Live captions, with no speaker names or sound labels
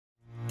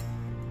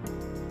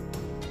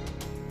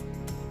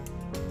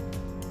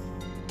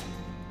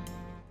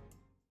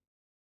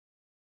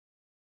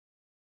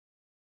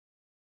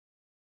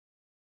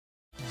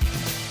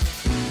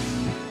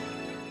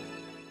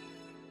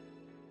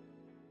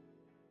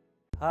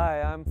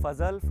Hi, I'm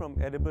Fazal from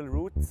Edible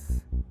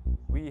Roots.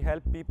 We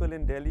help people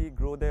in Delhi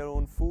grow their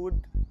own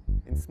food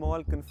in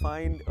small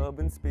confined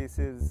urban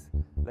spaces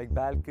like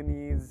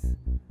balconies,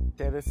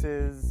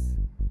 terraces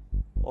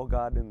or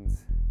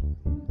gardens.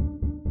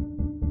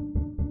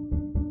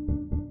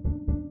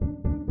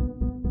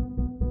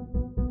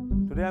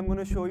 Today I'm going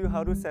to show you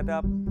how to set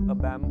up a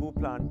bamboo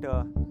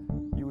planter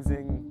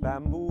using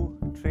bamboo,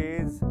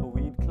 trays, a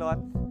weed cloth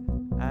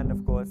and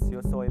of course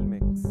your soil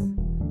mix.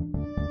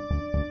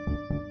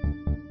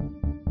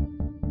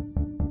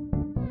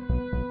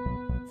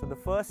 So the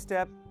first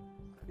step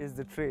is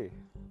the tray.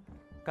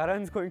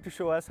 Karan's going to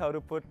show us how to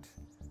put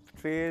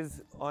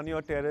trays on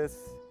your terrace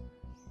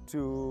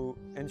to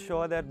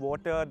ensure that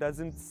water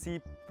doesn't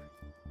seep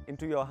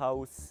into your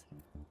house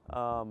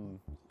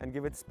and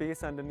give it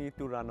space underneath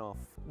to run off.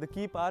 The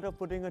key part of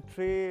putting a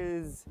tray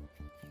is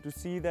to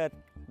see that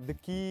the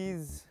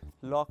keys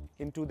lock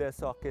into their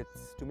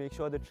sockets to make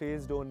sure the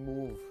trays don't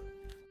move.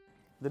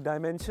 The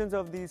dimensions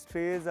of these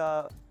trays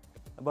are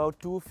about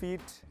 2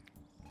 feet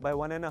by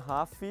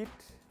 1.5 feet.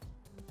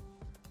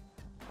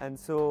 And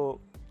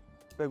so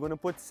we're going to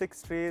put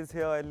 6 trays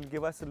here. It'll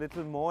give us a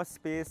little more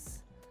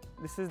space.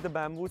 This is the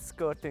bamboo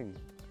skirting.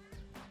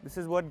 This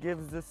is what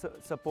gives the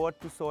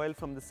support to soil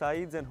from the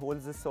sides and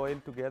holds the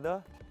soil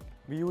together.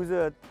 We use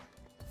a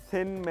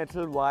thin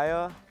metal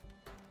wire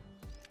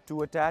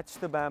to attach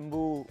the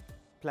bamboo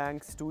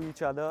planks to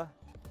each other.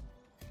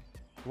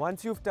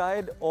 Once you've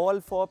tied all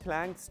 4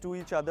 planks to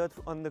each other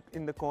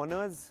in the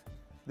corners,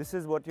 this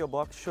is what your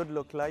box should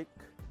look like.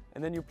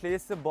 And then you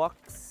place the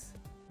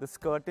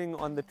skirting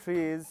on the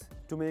trays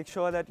to make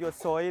sure that your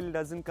soil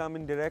doesn't come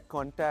in direct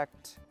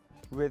contact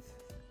with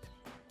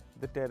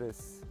the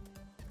terrace.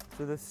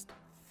 So the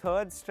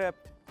third step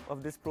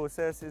of this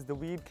process is the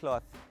weed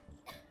cloth.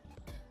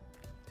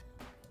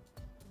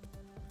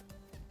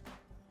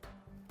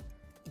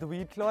 The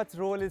weed cloth's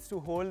role is to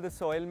hold the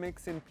soil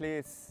mix in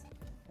place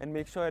and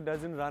make sure it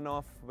doesn't run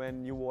off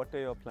when you water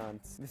your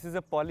plants. This is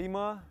a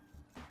polymer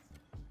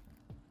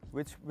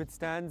which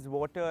withstands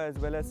water as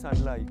well as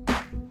sunlight.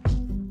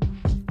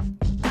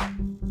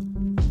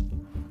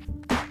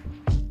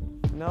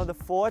 Now the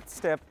fourth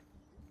step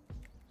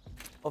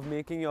of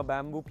making your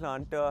bamboo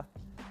planter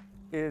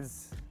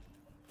is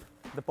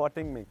the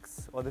potting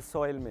mix or the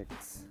soil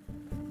mix.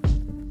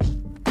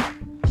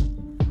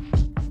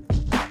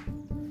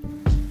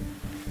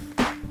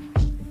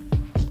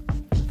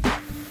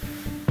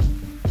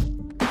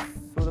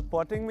 So the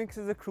potting mix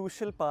is a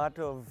crucial part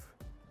of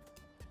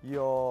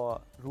your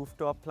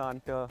rooftop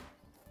planter.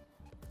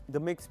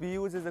 The mix we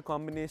use is a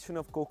combination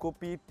of coco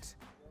peat,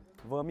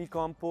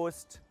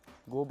 vermicompost,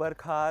 gobar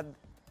khad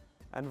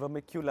and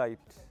vermiculite.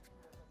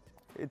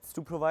 It's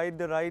to provide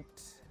the right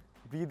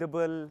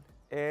breathable,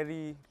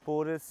 airy,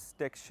 porous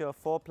texture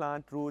for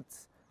plant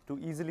roots to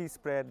easily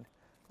spread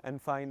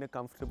and find a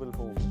comfortable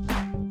home.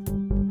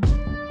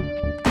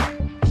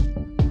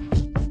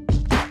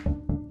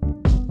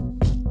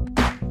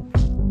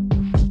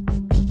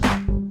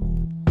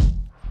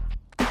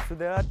 So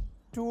there are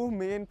 2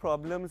 main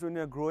problems when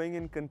you're growing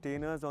in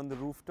containers on the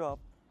rooftop.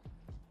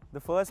 The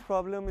first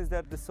problem is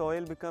that the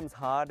soil becomes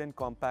hard and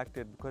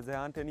compacted because there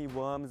aren't any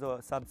worms or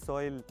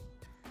subsoil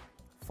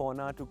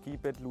fauna to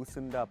keep it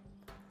loosened up.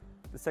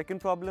 The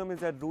second problem is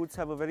that roots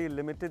have a very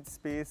limited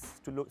space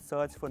to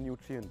search for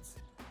nutrients.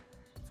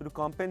 So to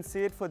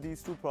compensate for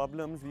these 2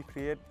 problems, we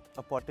create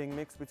a potting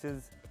mix which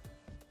is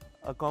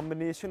a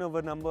combination of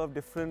a number of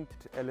different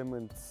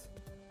elements.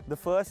 The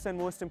first and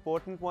most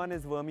important one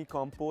is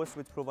vermicompost,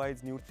 which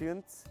provides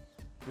nutrients.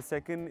 The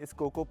second is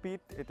coco peat.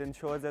 It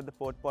ensures that the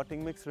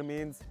potting mix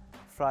remains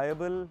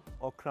friable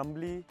or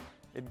crumbly.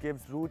 It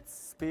gives roots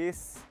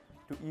space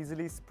to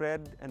easily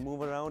spread and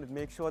move around. It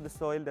makes sure the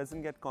soil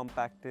doesn't get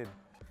compacted.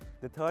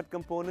 The third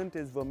component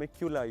is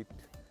vermiculite,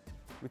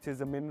 which is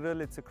a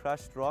mineral. It's a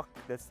crushed rock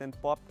that's then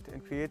popped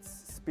and creates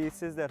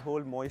spaces that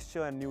hold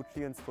moisture and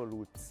nutrients for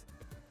roots.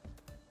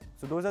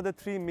 So those are the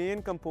 3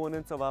 main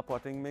components of our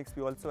potting mix.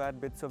 We also add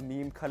bits of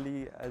neem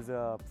khali as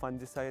a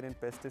fungicide and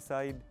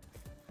pesticide,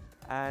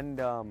 and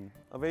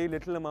a very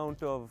little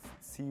amount of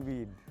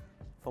seaweed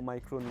for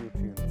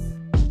micronutrients.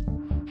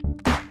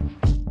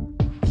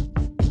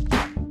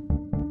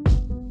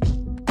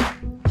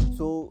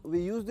 So we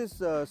use this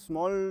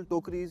small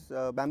tokaris,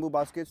 bamboo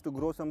baskets, to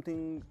grow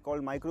something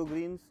called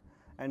microgreens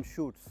and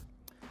shoots.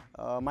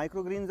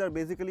 Microgreens are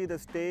basically the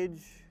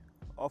stage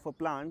of a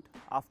plant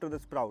after the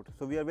sprout.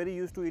 So we are very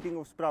used to eating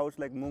of sprouts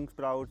like mung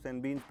sprouts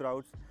and bean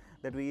sprouts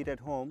that we eat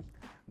at home.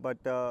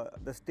 But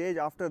the stage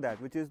after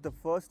that, which is the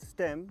first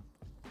stem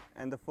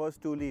and the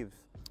first 2 leaves.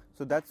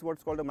 So that's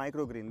what's called a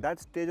microgreen. That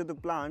stage of the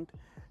plant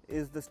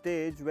is the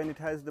stage when it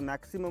has the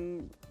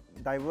maximum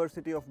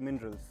diversity of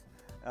minerals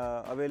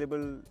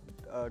available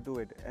to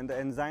it. And the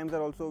enzymes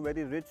are also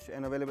very rich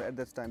and available at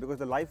this time because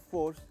the life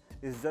force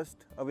is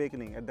just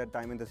awakening at that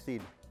time in the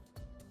seed.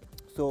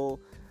 So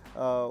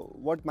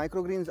what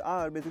microgreens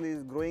are basically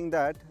is growing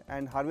that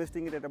and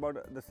harvesting it at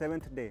about the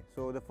 7th day.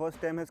 So the first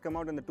stem has come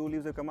out and the 2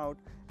 leaves have come out,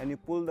 and you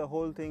pull the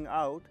whole thing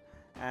out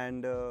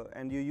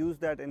and you use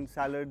that in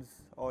salads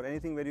or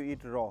anything where you eat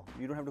raw.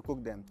 You don't have to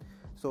cook them.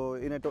 So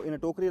in a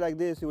tokery like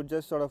this, you would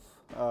just sort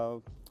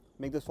of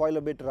make the soil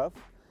a bit rough,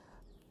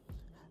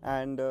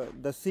 and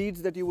the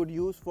seeds that you would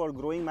use for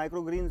growing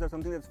microgreens are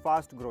something that's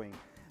fast growing.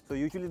 So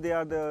usually they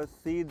are the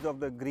seeds of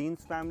the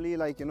greens family,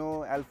 like, you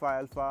know,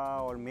 alfalfa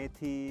or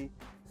methi,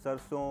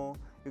 sarson.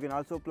 You can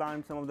also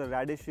plant some of the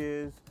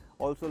radishes,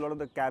 also a lot of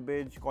the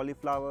cabbage,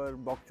 cauliflower,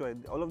 bok choy.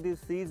 All of these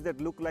seeds that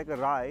look like a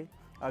rye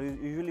are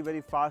usually very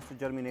fast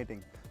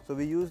germinating. So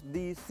we use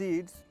these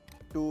seeds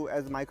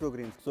as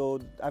microgreens. So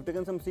I've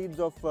taken some seeds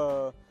of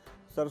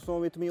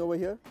sarson with me over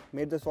here,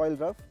 made the soil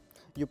rough.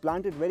 You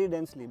plant it very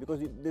densely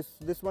because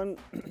this one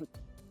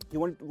you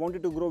want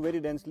it to grow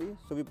very densely.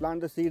 So we plant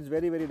the seeds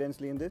very, very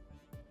densely in this.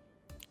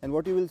 And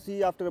what you will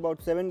see after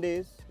about 7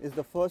 days is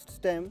the first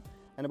stem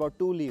and about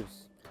 2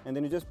 leaves. And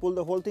then you just pull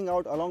the whole thing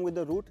out along with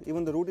the root.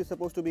 Even the root is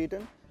supposed to be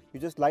eaten. You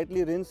just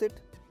lightly rinse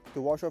it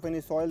to wash off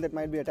any soil that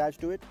might be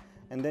attached to it.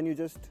 And then you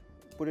just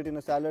put it in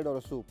a salad or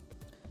a soup.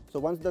 So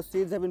once the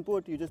seeds have been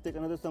put, you just take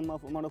another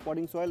amount of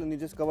potting soil and you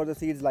just cover the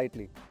seeds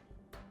lightly.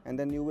 And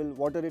then you will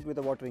water it with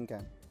a watering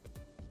can.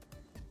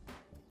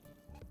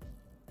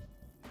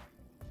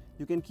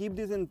 You can keep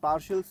these in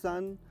partial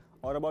sun,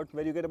 or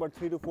where you get about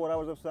 3 to 4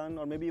 hours of sun,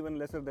 or maybe even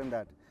lesser than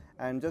that,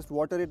 and just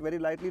water it very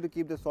lightly to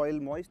keep the soil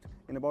moist.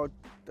 In about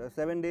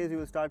 7 days you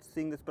will start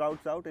seeing the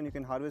sprouts out, and you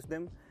can harvest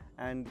them,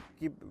 and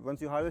once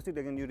you harvest it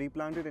again, you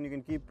replant it, and you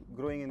can keep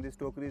growing in these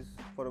tokeries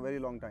for a very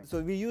long time.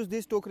 So we use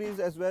these tokeries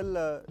as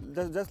well,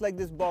 just like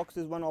this box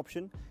is one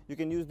option. You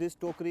can use these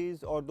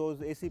tokeries or those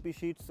ACP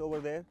sheets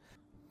over there.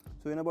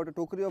 So in about a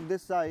tokery of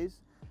this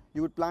size,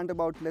 you would plant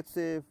about, let's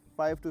say,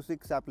 5 to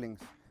 6 saplings.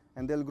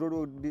 And they'll grow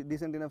to a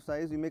decent enough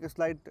size. You make a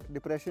slight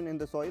depression in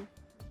the soil,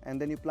 and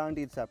then you plant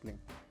each sapling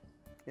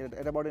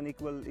at about an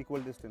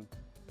equal distance.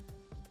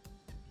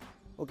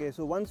 Okay,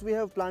 so once we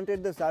have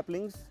planted the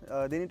saplings,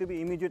 they need to be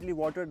immediately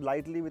watered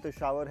lightly with a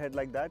shower head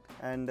like that,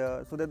 and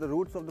so that the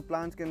roots of the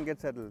plants can get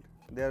settled.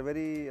 They are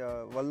very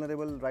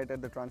vulnerable right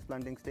at the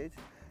transplanting stage.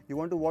 You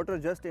want to water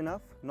just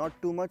enough, not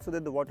too much so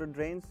that the water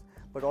drains,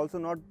 but also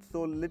not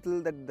so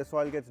little that the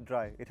soil gets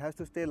dry. It has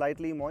to stay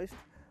lightly moist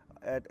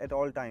at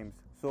all times.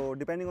 So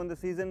depending on the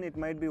season, it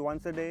might be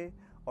once a day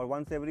or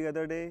once every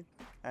other day,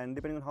 and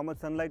depending on how much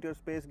sunlight your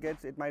space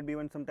gets, it might be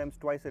even sometimes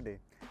twice a day.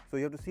 So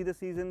you have to see the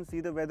season,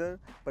 see the weather,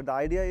 but the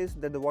idea is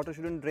that the water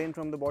shouldn't drain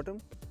from the bottom,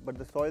 but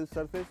the soil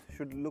surface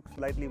should look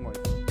slightly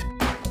moist.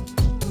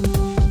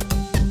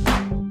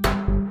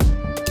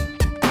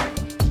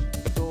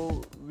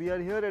 So we are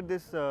here at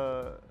this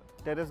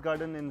terrace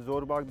garden in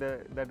Zorbagh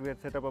that we had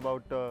set up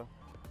about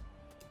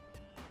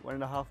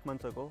 1.5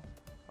 months ago,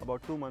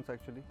 about 2 months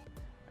actually.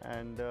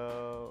 And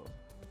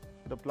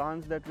the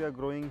plants that we are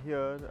growing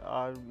here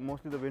are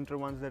mostly the winter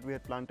ones that we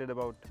had planted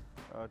about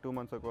 2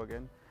 months ago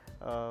again.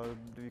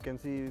 You can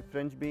see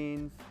French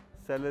beans,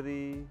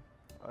 celery,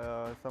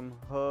 some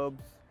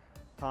herbs,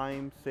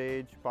 thyme,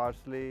 sage,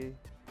 parsley,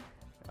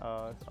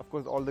 of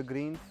course all the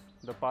greens,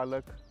 the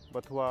palak,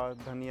 bathua,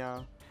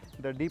 dhania.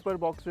 The deeper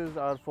boxes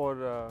are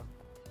for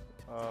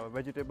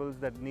vegetables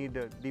that need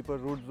a deeper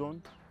root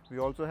zone. We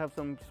also have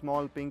some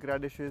small pink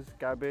radishes,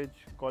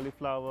 cabbage,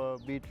 cauliflower,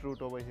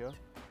 beetroot over here.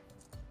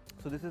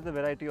 So this is the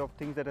variety of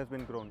things that has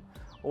been grown.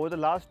 Over the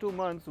last 2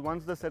 months,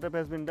 once the setup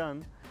has been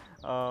done,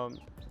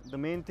 the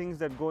main things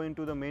that go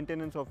into the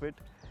maintenance of it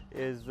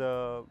is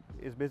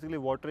basically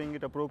watering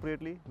it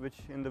appropriately,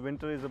 which in the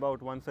winter is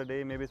about once a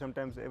day, maybe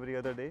sometimes every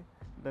other day.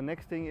 The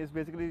next thing is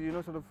basically,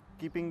 sort of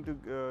keeping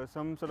to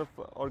some sort of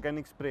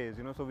organic sprays.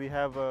 So we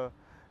have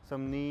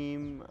some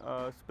neem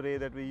spray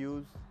that we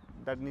use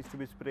that needs to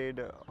be sprayed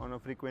on a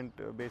frequent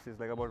basis,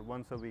 like about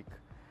once a week.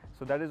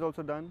 So that is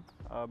also done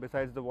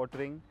besides the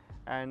watering,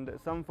 and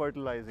some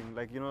fertilizing,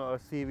 like a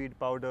seaweed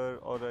powder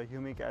or a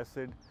humic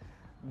acid.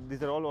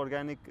 These are all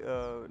organic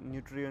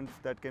nutrients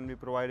that can be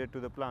provided to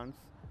the plants,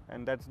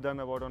 and that's done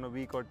about on a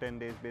week or 10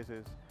 days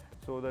basis,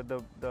 so that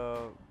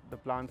the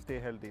plants stay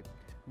healthy.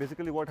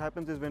 Basically what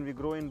happens is, when we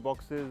grow in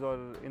boxes or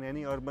in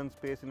any urban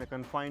space, in a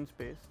confined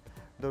space,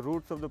 the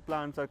roots of the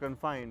plants are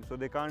confined, so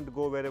they can't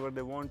go wherever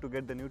they want to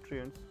get the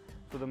nutrients.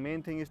 So the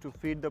main thing is to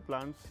feed the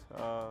plants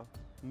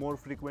more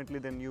frequently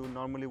than you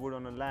normally would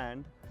on a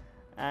land,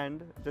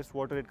 and just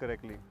water it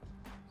correctly.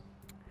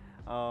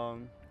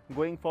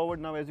 Going forward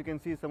now, as you can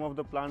see, some of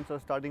the plants are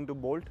starting to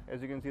bolt.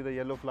 As you can see the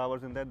yellow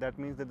flowers in that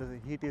means that the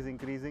heat is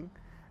increasing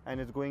and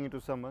it's going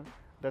into summer.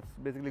 That's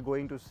basically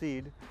going to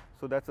seed,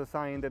 so that's a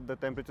sign that the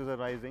temperatures are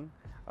rising.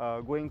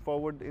 Going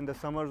forward in the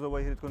summers over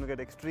here, it's going to get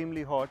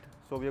extremely hot,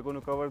 so we are going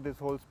to cover this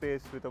whole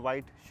space with a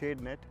white shade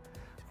net.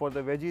 For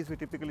the veggies, we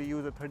typically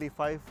use a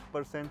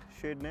 35%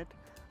 shade net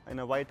in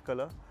a white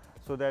color,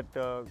 so that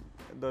the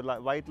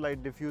white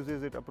light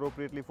diffuses it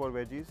appropriately for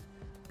veggies.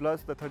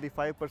 Plus the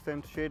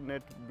 35% shade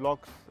net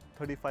blocks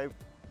 35%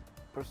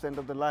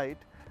 of the light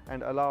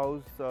and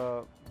allows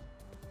the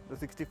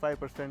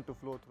 65% to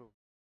flow through.